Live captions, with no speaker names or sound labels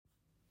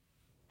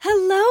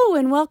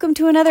and welcome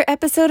to another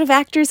episode of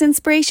Actors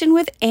Inspiration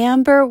with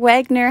Amber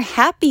Wegner.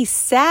 Happy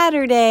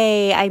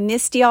Saturday. I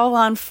missed y'all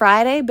on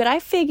Friday, but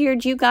I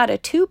figured you got a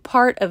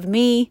two-part of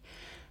me.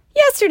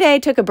 Yesterday I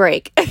took a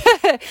break,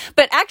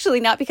 but actually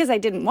not because I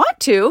didn't want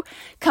to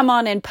come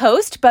on and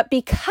post, but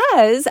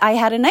because I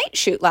had a night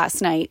shoot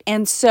last night.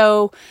 And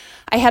so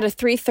I had a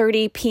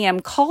 3:30 p.m.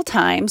 call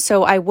time.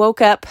 So I woke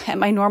up at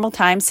my normal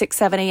time, 6,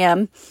 7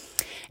 a.m.,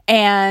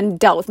 and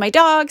dealt with my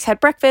dogs, had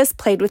breakfast,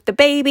 played with the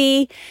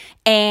baby.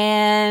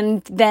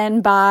 And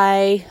then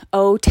by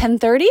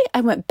 10:30,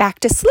 I went back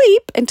to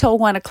sleep until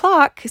 1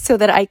 o'clock so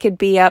that I could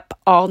be up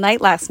all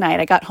night last night.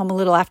 I got home a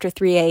little after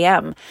 3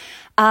 a.m.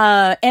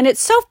 And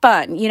it's so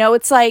fun. You know,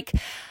 it's like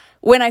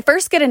when I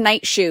first get a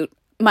night shoot,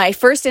 my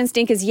first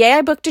instinct is, yay,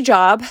 I booked a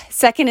job.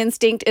 Second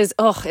instinct is,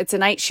 it's a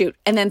night shoot.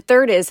 And then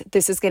third is,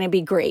 this is going to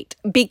be great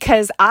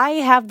because I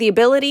have the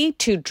ability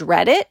to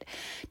dread it,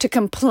 to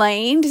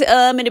complain,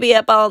 I'm going to be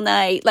up all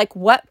night. Like,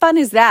 what fun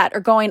is that? Or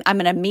going, I'm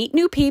going to meet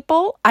new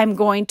people. I'm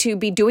going to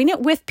be doing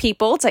it with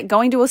people. It's like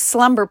going to a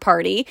slumber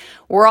party.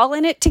 We're all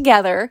in it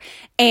together.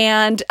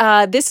 And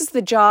this is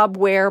the job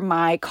where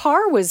my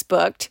car was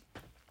booked.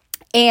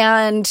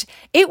 And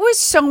it was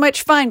so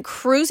much fun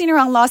cruising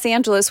around Los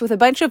Angeles with a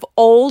bunch of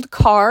old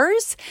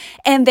cars,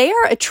 and they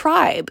are a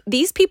tribe.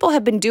 These people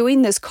have been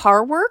doing this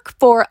car work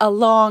for a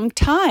long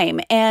time,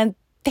 and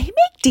they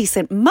make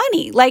decent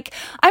money. Like,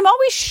 I'm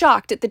always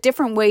shocked at the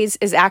different ways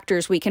as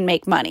actors we can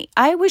make money.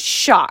 I was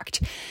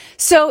shocked.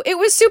 So it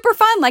was super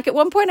fun. Like, at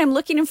one point I'm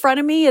looking in front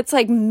of me, it's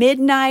like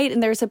midnight,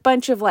 and there's a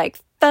bunch of like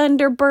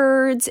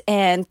Thunderbirds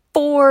and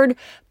Ford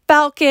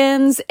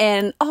Falcons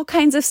and all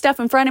kinds of stuff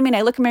in front of me. And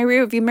I look in my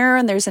rearview mirror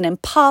and there's an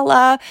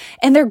Impala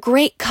and they're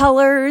great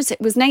colors. It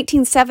was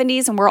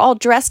 1970s and we're all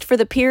dressed for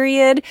the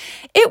period.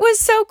 It was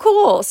so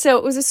cool. So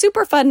it was a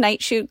super fun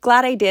night shoot.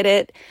 Glad I did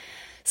it.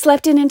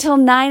 Slept in until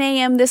 9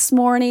 a.m. this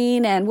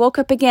morning and woke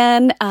up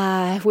again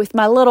with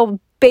my little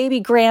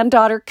baby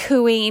granddaughter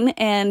cooing.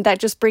 And that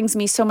just brings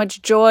me so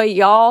much joy.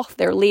 Y'all,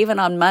 they're leaving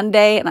on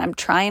Monday and I'm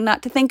trying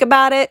not to think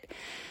about it.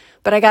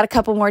 But I got a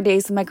couple more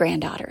days with my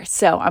granddaughter,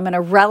 so I'm going to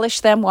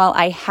relish them while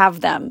I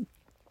have them.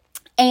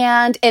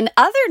 And in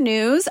other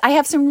news, I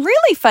have some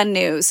really fun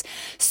news.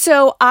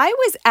 So I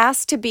was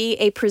asked to be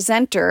a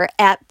presenter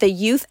at the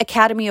Youth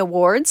Academy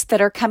Awards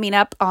that are coming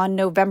up on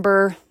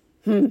November,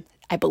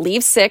 I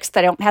believe 6th.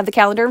 I don't have the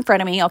calendar in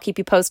front of me. I'll keep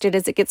you posted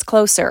as it gets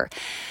closer.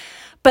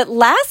 But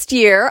last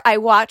year, I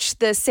watched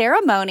the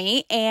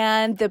ceremony,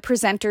 and the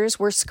presenters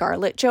were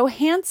Scarlett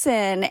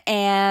Johansson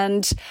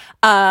and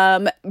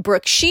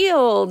Brooke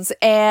Shields,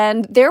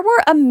 and there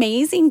were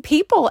amazing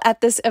people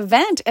at this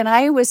event, and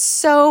I was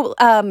so,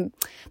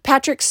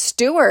 Patrick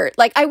Stewart,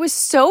 like I was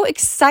so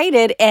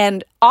excited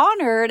and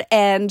honored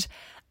and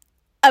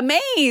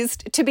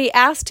amazed to be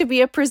asked to be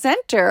a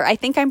presenter. I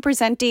think I'm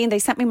presenting, they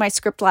sent me my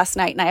script last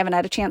night and I haven't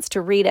had a chance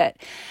to read it,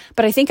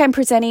 but I think I'm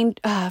presenting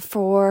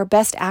for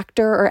Best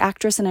Actor or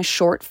Actress in a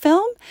Short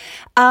Film.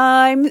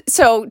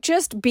 So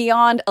just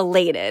beyond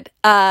elated.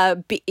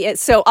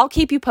 So I'll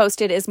keep you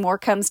posted as more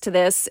comes to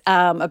this,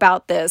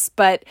 about this,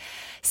 but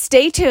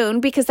stay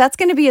tuned because that's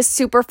going to be a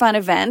super fun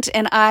event.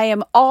 And I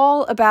am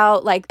all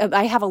about, like,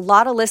 I have a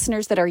lot of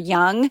listeners that are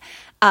young.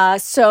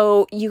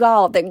 So you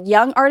all, the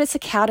Young Artists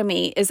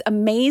Academy is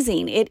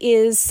amazing. It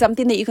is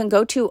something that you can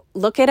go to,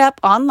 look it up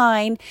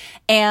online,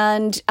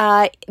 and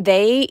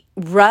they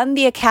run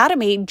the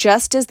Academy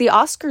just as the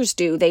Oscars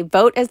do. They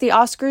vote as the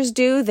Oscars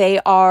do. They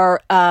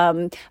are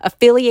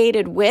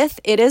affiliated with.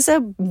 It is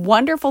a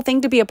wonderful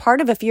thing to be a part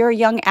of. If you're a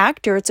young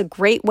actor, it's a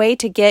great way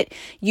to get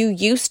you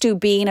used to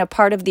being a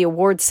part of the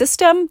award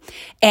system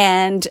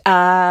and,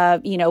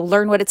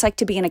 learn what it's like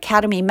to be an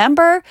Academy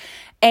member.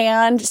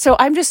 And so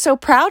I'm just so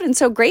proud and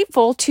so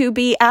grateful to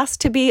be asked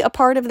to be a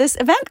part of this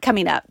event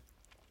coming up.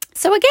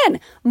 So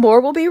again,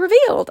 more will be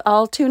revealed.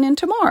 I'll tune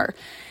into more.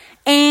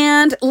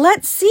 And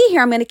let's see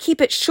here. I'm going to keep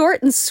it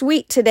short and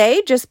sweet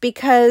today just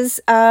because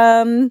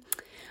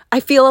I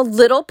feel a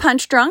little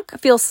punch drunk. I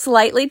feel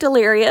slightly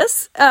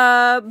delirious,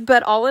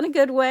 but all in a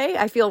good way.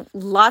 I feel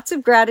lots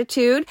of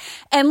gratitude.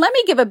 And let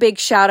me give a big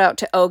shout out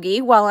to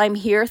Ogie while I'm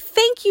here.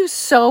 Thank you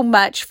so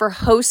much for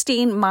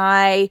hosting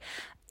my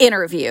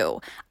interview.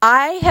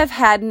 I have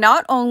had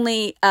not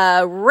only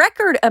a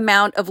record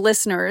amount of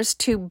listeners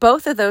to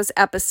both of those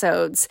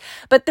episodes,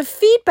 but the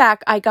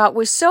feedback I got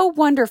was so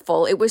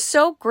wonderful. It was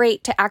so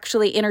great to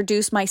actually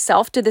introduce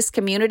myself to this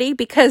community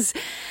because,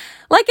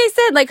 like I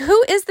said, like,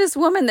 who is this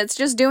woman that's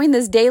just doing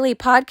this daily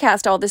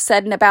podcast all of a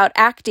sudden about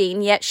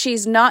acting, yet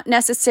she's not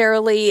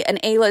necessarily an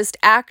A-list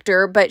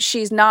actor, but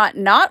she's not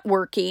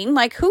working?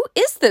 Like, who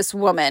is this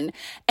woman?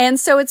 And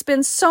so it's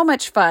been so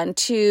much fun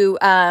to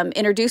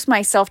introduce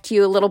myself to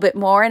you a little bit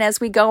more. And as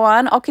we go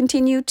on, I'll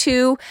continue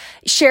to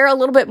share a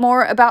little bit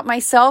more about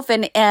myself.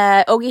 And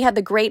Ogie had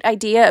the great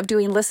idea of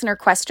doing listener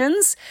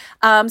questions.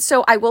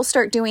 So I will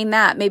start doing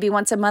that maybe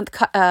once a month,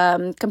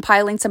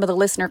 compiling some of the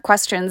listener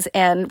questions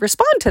and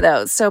respond to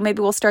those. So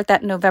maybe we'll start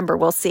that in November.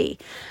 We'll see.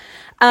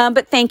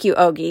 But thank you,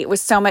 Ogie. It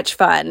was so much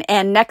fun.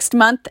 And next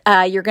month,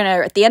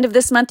 at the end of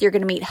this month, you're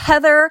going to meet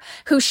Heather,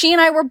 who she and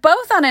I were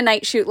both on a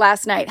night shoot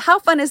last night. How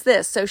fun is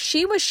this? So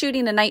she was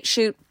shooting a night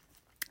shoot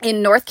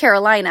in North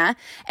Carolina,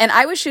 and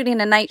I was shooting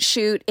a night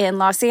shoot in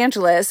Los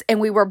Angeles, and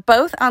we were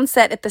both on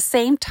set at the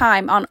same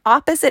time on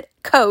opposite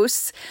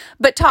coasts,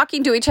 but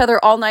talking to each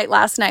other all night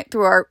last night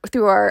through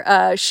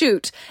our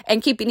shoot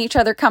and keeping each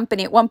other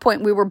company. At one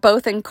point, we were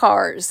both in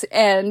cars,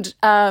 and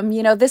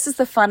this is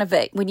the fun of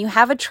it. When you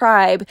have a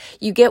tribe,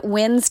 you get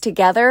wins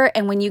together,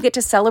 and when you get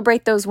to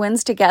celebrate those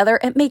wins together,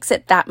 it makes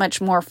it that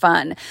much more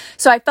fun.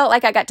 So I felt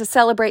like I got to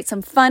celebrate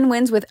some fun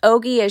wins with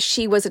Ogie, as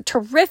she was a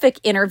terrific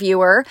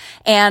interviewer,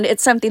 and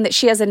it's something that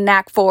she has a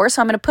knack for.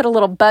 So I'm going to put a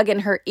little bug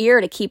in her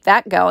ear to keep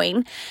that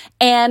going.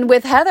 And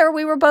with Heather,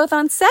 we were both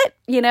on set,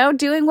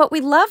 doing what we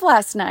loved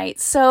last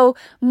night. So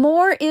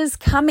more is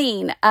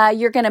coming.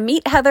 You're going to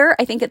meet Heather,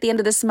 I think, at the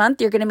end of this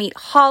month. You're going to meet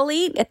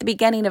Holly at the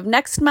beginning of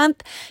next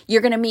month.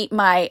 You're going to meet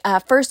my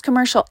first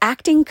commercial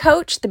acting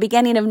coach at the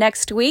beginning of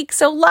next week.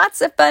 So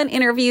lots of fun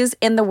interviews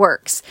in the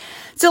works.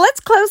 So let's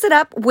close it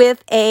up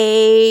with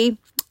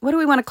what do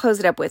we want to close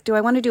it up with? Do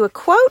I want to do a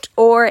quote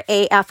or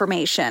a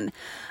affirmation?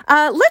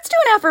 Let's do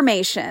an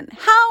affirmation.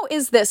 How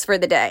is this for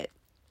the day?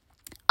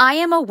 I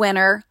am a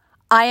winner.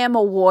 I am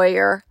a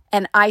warrior,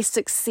 and I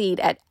succeed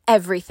at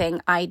everything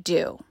I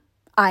do.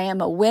 I am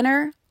a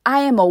winner. I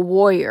am a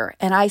warrior,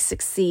 and I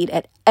succeed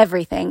at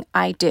everything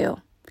I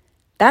do.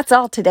 That's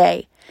all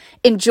today.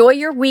 Enjoy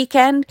your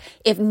weekend.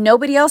 If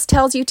nobody else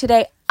tells you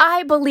today,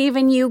 I believe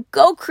in you.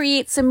 Go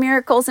create some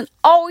miracles and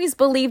always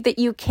believe that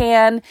you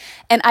can.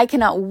 And I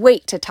cannot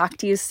wait to talk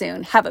to you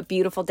soon. Have a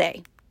beautiful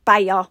day. Bye,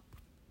 y'all.